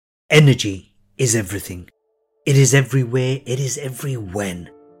Energy is everything. It is everywhere, it is every when.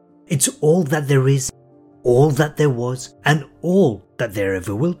 It's all that there is, all that there was, and all that there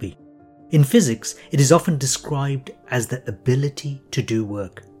ever will be. In physics, it is often described as the ability to do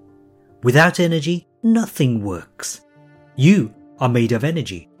work. Without energy, nothing works. You are made of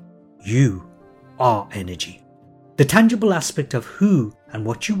energy. You are energy. The tangible aspect of who and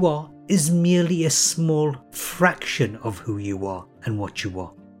what you are is merely a small fraction of who you are and what you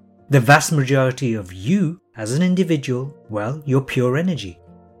are. The vast majority of you as an individual, well, you're pure energy,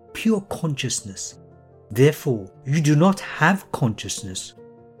 pure consciousness. Therefore, you do not have consciousness.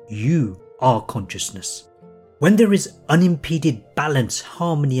 You are consciousness. When there is unimpeded balance,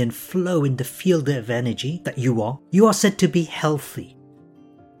 harmony and flow in the field of energy that you are said to be healthy.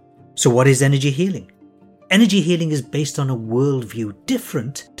 So what is energy healing? Energy healing is based on a worldview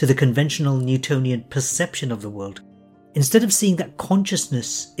different to the conventional Newtonian perception of the world. Instead of seeing that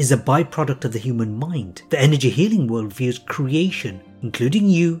consciousness is a byproduct of the human mind, the energy healing world views creation, including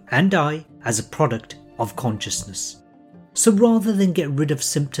you and I, as a product of consciousness. So rather than get rid of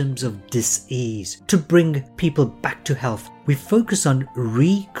symptoms of dis-ease to bring people back to health, we focus on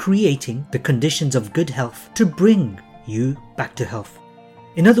recreating the conditions of good health to bring you back to health.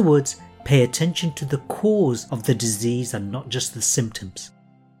 In other words, pay attention to the cause of the disease and not just the symptoms.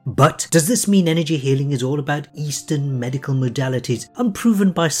 But does this mean energy healing is all about Eastern medical modalities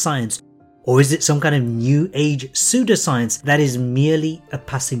unproven by science, or is it some kind of new age pseudoscience that is merely a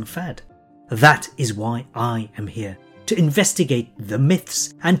passing fad? That is why I am here, to investigate the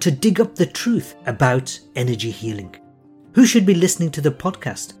myths and to dig up the truth about energy healing. Who should be listening to the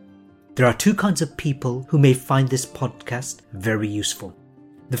podcast? There are two kinds of people who may find this podcast very useful.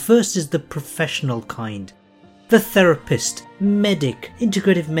 The first is the professional kind. The therapist, medic,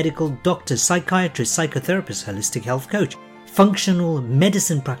 integrative medical doctor, psychiatrist, psychotherapist, holistic health coach, functional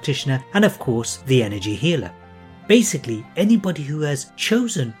medicine practitioner, and of course, the energy healer. Basically, anybody who has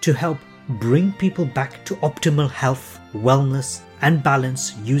chosen to help bring people back to optimal health, wellness, and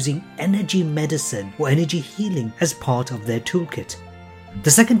balance using energy medicine or energy healing as part of their toolkit. The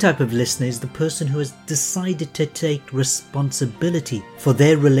second type of listener is the person who has decided to take responsibility for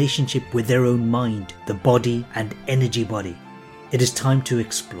their relationship with their own mind, the body and energy body. It is time to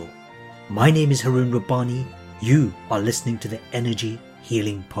explore. My name is Haroon Rabbani. You are listening to the Energy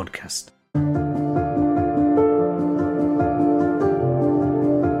Healing Podcast.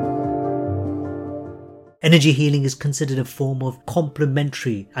 Energy healing is considered a form of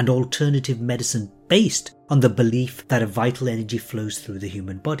complementary and alternative medicine based on the belief that a vital energy flows through the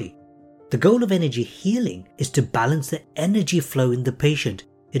human body. The goal of energy healing is to balance the energy flow in the patient.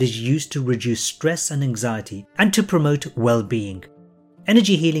 It is used to reduce stress and anxiety and to promote well-being.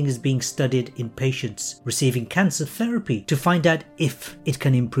 Energy healing is being studied in patients receiving cancer therapy to find out if it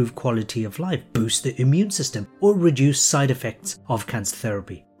can improve quality of life, boost the immune system, or reduce side effects of cancer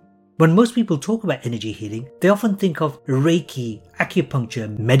therapy. When most people talk about energy healing, they often think of Reiki,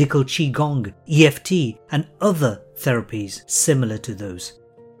 acupuncture, medical Qigong, EFT, and other therapies similar to those.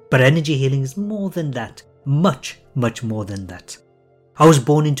 But energy healing is more than that, much more than that. I was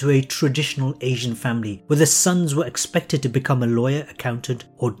born into a traditional Asian family where the sons were expected to become a lawyer, accountant,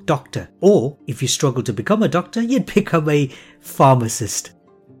 or doctor. Or, if you struggled to become a doctor, you'd become a pharmacist.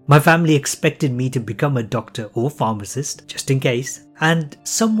 My family expected me to become a doctor or pharmacist, just in case, and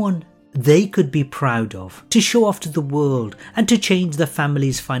someone they could be proud of, to show off to the world and to change the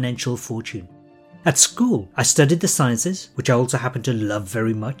family's financial fortune. At school, I studied the sciences, which I also happen to love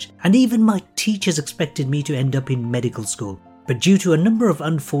very much, and even my teachers expected me to end up in medical school. But due to a number of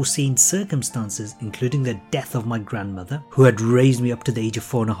unforeseen circumstances, including the death of my grandmother, who had raised me up to the age of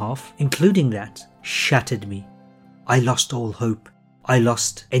 4.5, including that, shattered me. I lost all hope. I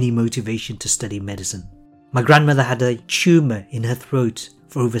lost any motivation to study medicine. My grandmother had a tumour in her throat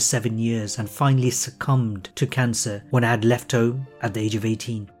for over 7 years and finally succumbed to cancer when I had left home at the age of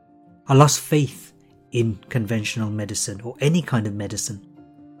 18. I lost faith in conventional medicine or any kind of medicine.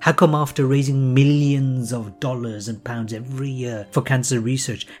 How come after raising millions of dollars and pounds every year for cancer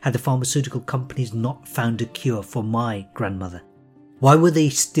research had the pharmaceutical companies not found a cure for my grandmother? Why were they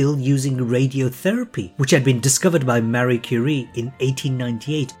still using radiotherapy, which had been discovered by Marie Curie in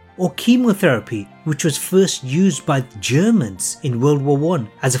 1898, or chemotherapy, which was first used by the Germans in World War I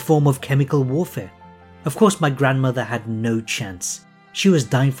as a form of chemical warfare? Of course, my grandmother had no chance. She was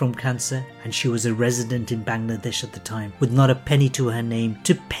dying from cancer and she was a resident in Bangladesh at the time with not a penny to her name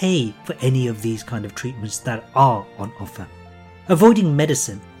to pay for any of these kind of treatments that are on offer. Avoiding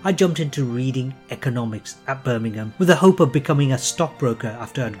medicine, I jumped into reading economics at Birmingham with the hope of becoming a stockbroker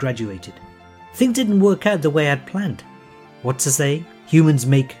after I'd graduated. Things didn't work out the way I'd planned. What's the saying? Humans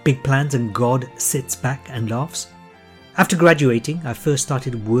make big plans and God sits back and laughs. After graduating, I first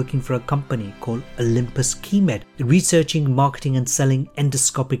started working for a company called Olympus Keymed, researching, marketing and selling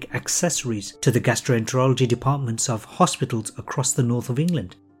endoscopic accessories to the gastroenterology departments of hospitals across the north of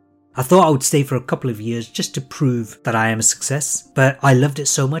England. I thought I would stay for a couple of years just to prove that I am a success, but I loved it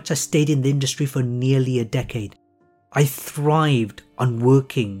so much I stayed in the industry for nearly a decade. I thrived on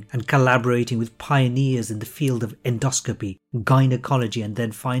working and collaborating with pioneers in the field of endoscopy, gynecology, and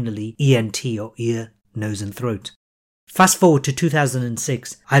then finally ENT or ear, nose and throat. Fast forward to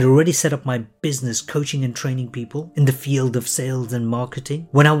 2006, I had already set up my business coaching and training people in the field of sales and marketing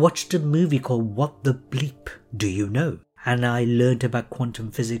when I watched a movie called What the Bleep Do You Know? And I learned about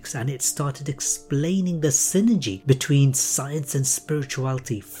quantum physics and it started explaining the synergy between science and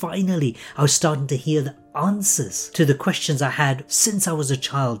spirituality. Finally, I was starting to hear the answers to the questions I had since I was a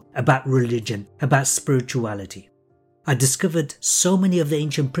child about religion, about spirituality. I discovered so many of the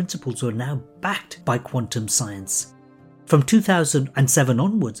ancient principles were now backed by quantum science. From 2007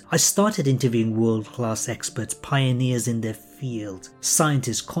 onwards, I started interviewing world-class experts, pioneers in their field,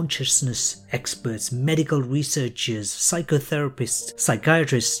 scientists, consciousness experts, medical researchers, psychotherapists,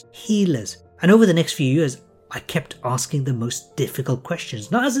 psychiatrists, healers. And over the next few years, I kept asking the most difficult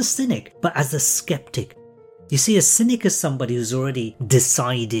questions, not as a cynic, but as a skeptic. You see, a cynic is somebody who's already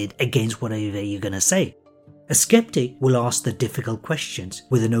decided against whatever you're going to say. A skeptic will ask the difficult questions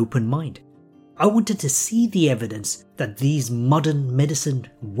with an open mind. I wanted to see the evidence that these modern medicine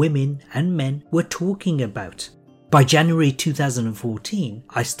women and men were talking about. By January 2014,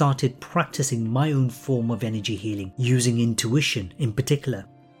 I started practicing my own form of energy healing, using intuition in particular.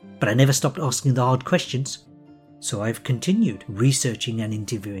 But I never stopped asking the hard questions. So I've continued researching and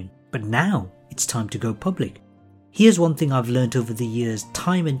interviewing. But now it's time to go public. Here's one thing I've learned over the years,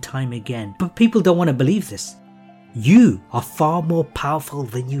 time and time again, but people don't want to believe this. You are far more powerful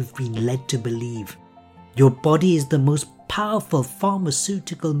than you've been led to believe. Your body is the most powerful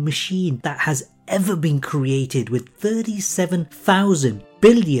pharmaceutical machine that has ever been created, with 37,000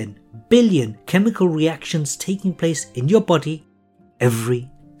 billion chemical reactions taking place in your body every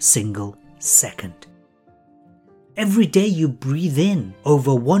single second. Every day you breathe in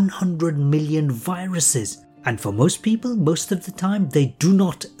over 100 million viruses, and for most people, most of the time, they do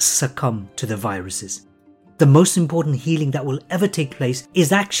not succumb to the viruses. The most important healing that will ever take place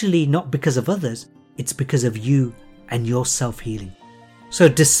is actually not because of others, it's because of you and your self-healing. So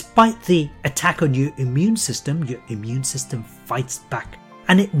despite the attack on your immune system fights back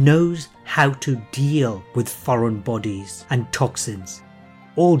and it knows how to deal with foreign bodies and toxins.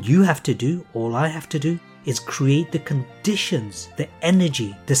 All you have to do, all I have to do, is create the conditions, the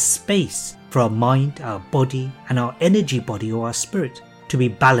energy, the space for our mind, our body, and our energy body or our spirit to be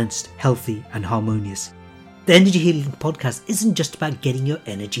balanced, healthy, and harmonious. The Energy Healing Podcast isn't just about getting your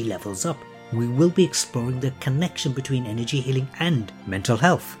energy levels up. We will be exploring the connection between energy healing and mental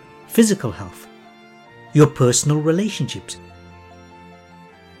health, physical health, your personal relationships,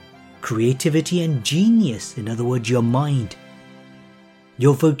 creativity and genius, in other words, your mind,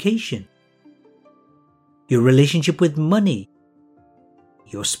 your vocation, your relationship with money,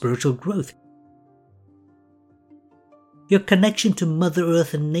 your spiritual growth, your connection to Mother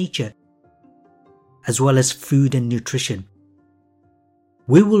Earth and nature, as well as food and nutrition.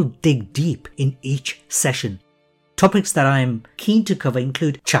 We will dig deep in each session. Topics that I am keen to cover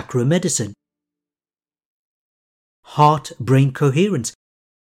include chakra medicine, heart-brain coherence,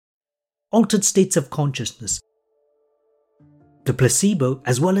 altered states of consciousness, the placebo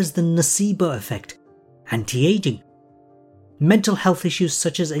as well as the nocebo effect, anti-aging, mental health issues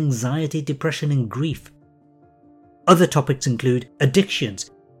such as anxiety, depression and grief. Other topics include addictions,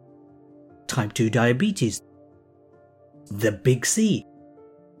 type 2 diabetes, the big C,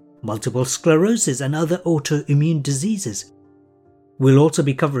 multiple sclerosis and other autoimmune diseases. We'll also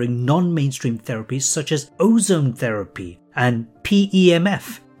be covering non-mainstream therapies such as ozone therapy and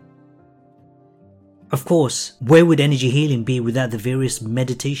PEMF. Of course, where would energy healing be without the various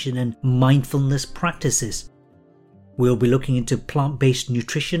meditation and mindfulness practices? We'll be looking into plant-based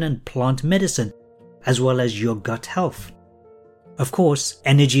nutrition and plant medicine, as well as your gut health. Of course,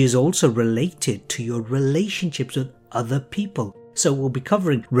 energy is also related to your relationships with other people, so we'll be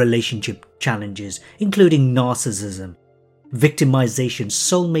covering relationship challenges, including narcissism, victimization,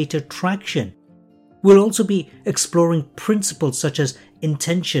 soulmate attraction. We'll also be exploring principles such as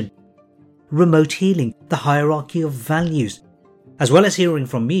intention, remote healing, the hierarchy of values. As well as hearing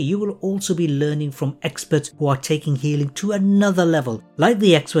from me, you will also be learning from experts who are taking healing to another level, like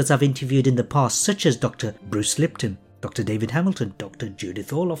the experts I've interviewed in the past, such as Dr. Bruce Lipton, Dr. David Hamilton, Dr. Judith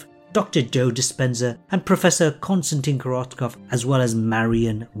Orloff, Dr. Joe Dispenza, and Professor Konstantin Korotkov, as well as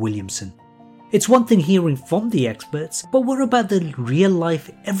Marianne Williamson. It's one thing hearing from the experts, but what about the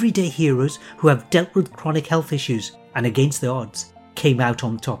real-life, everyday heroes who have dealt with chronic health issues and against the odds, came out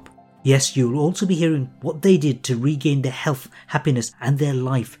on top? Yes, you'll also be hearing what they did to regain their health, happiness and their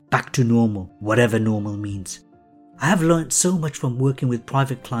life back to normal, whatever normal means. I have learned so much from working with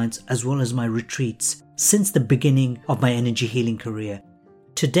private clients as well as my retreats since the beginning of my energy healing career.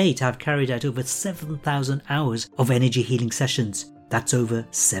 To date, I've carried out over 7,000 hours of energy healing sessions. That's over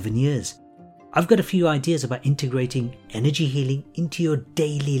 7 years. I've got a few ideas about integrating energy healing into your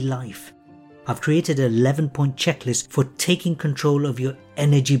daily life. I've created an 11-point checklist for taking control of your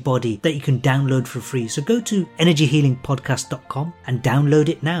energy body that you can download for free. So go to energyhealingpodcast.com and download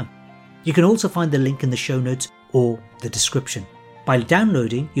it now. You can also find the link in the show notes or the description. By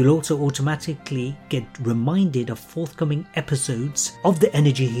downloading, you'll also automatically get reminded of forthcoming episodes of the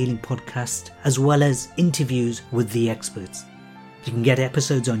Energy Healing Podcast, as well as interviews with the experts. You can get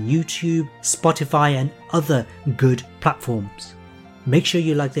episodes on YouTube, Spotify and other good platforms. Make sure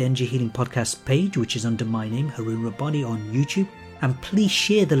you like the Energy Healing Podcast page, which is under my name, Haroon Rabbani, on YouTube, and please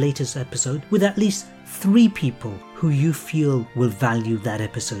share the latest episode with at least 3 people who you feel will value that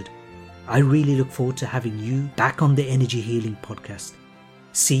episode. I really look forward to having you back on the Energy Healing Podcast.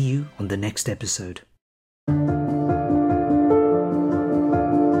 See you on the next episode.